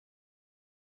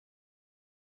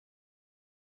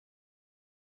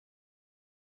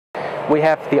We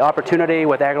have the opportunity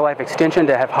with AgriLife Extension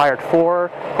to have hired 4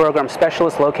 program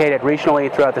specialists located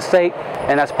regionally throughout the state,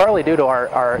 and that's partly due to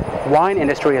our wine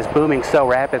industry is booming so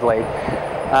rapidly.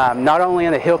 Not only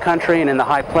in the hill country and in the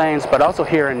high plains, but also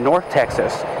here in North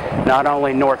Texas. Not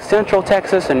only North Central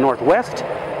Texas and Northwest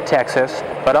Texas,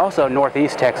 but also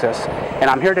Northeast Texas. And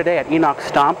I'm here today at Enoch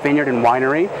Stomp Vineyard and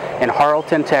Winery in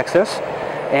Harleton, Texas.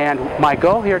 And my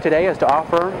goal here today is to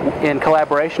offer, in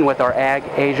collaboration with our ag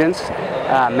agents,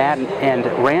 Matt and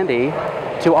Randy,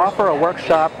 to offer a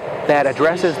workshop that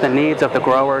addresses the needs of the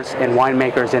growers and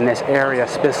winemakers in this area,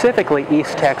 specifically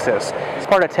East Texas. As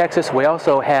part of Texas, we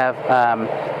also have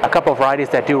a couple of varieties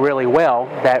that do really well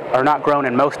that are not grown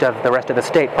in most of the rest of the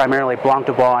state, primarily Blanc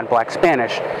de Bois and Black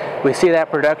Spanish. We see that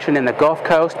production in the Gulf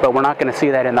Coast, but we're not going to see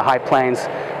that in the high plains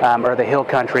or the hill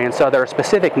country. And so there are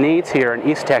specific needs here in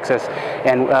East Texas,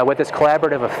 and with this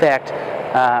collaborative effect,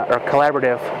 or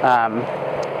collaborative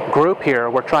group here,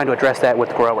 we're trying to address that with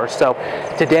growers. So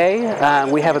today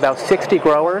we have about 60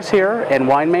 growers here and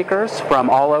winemakers from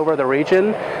all over the region.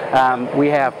 We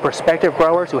have prospective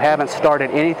growers who haven't started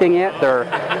anything yet. They're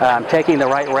taking the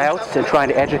right routes and trying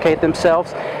to educate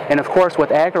themselves. And of course, with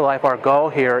AgriLife, our goal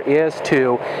here is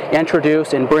to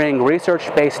introduce and bring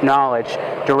research-based knowledge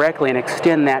directly and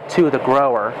extend that to the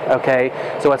grower. Okay,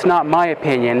 so it's not my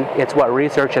opinion, it's what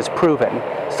research has proven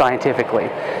scientifically.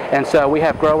 And so we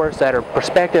have growers that are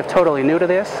prospective, totally new to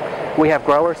this. We have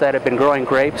growers that have been growing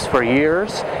grapes for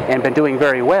years and been doing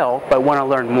very well, but want to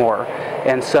learn more.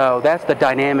 And so that's the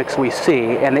dynamics we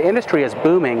see. And the industry is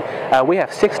booming. We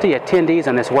have 60 attendees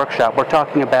in this workshop. We're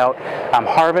talking about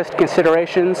harvest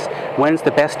considerations. When's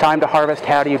the best time to harvest?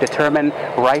 How do you determine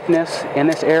ripeness in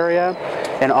this area?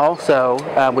 And also,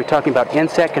 we're talking about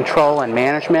insect control and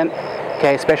management.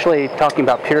 Okay, especially talking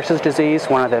about Pierce's disease,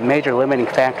 one of the major limiting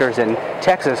factors in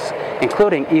Texas,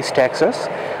 including East Texas,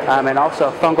 and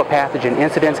also fungal pathogen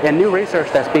incidents, and new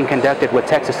research that's being conducted with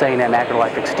Texas A&M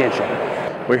AgriLife Extension.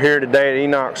 We're here today at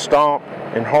Enoch Stomp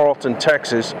in Harleton,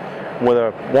 Texas, with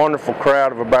a wonderful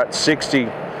crowd of about 60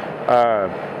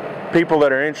 people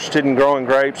that are interested in growing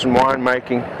grapes and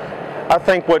winemaking. I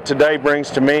think what today brings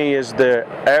to me is the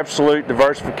absolute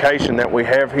diversification that we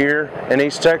have here in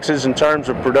East Texas in terms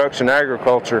of production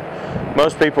agriculture.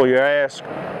 Most people you ask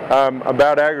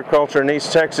about agriculture in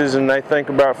East Texas and they think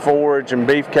about forage and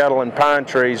beef cattle and pine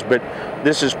trees, but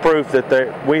this is proof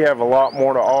that we have a lot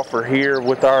more to offer here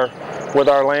with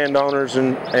our landowners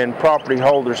and property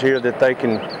holders here, that they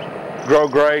can grow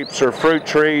grapes or fruit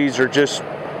trees, or just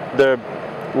the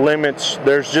limits.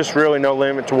 There's just really no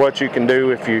limit to what you can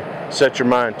do if you set your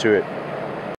mind to it.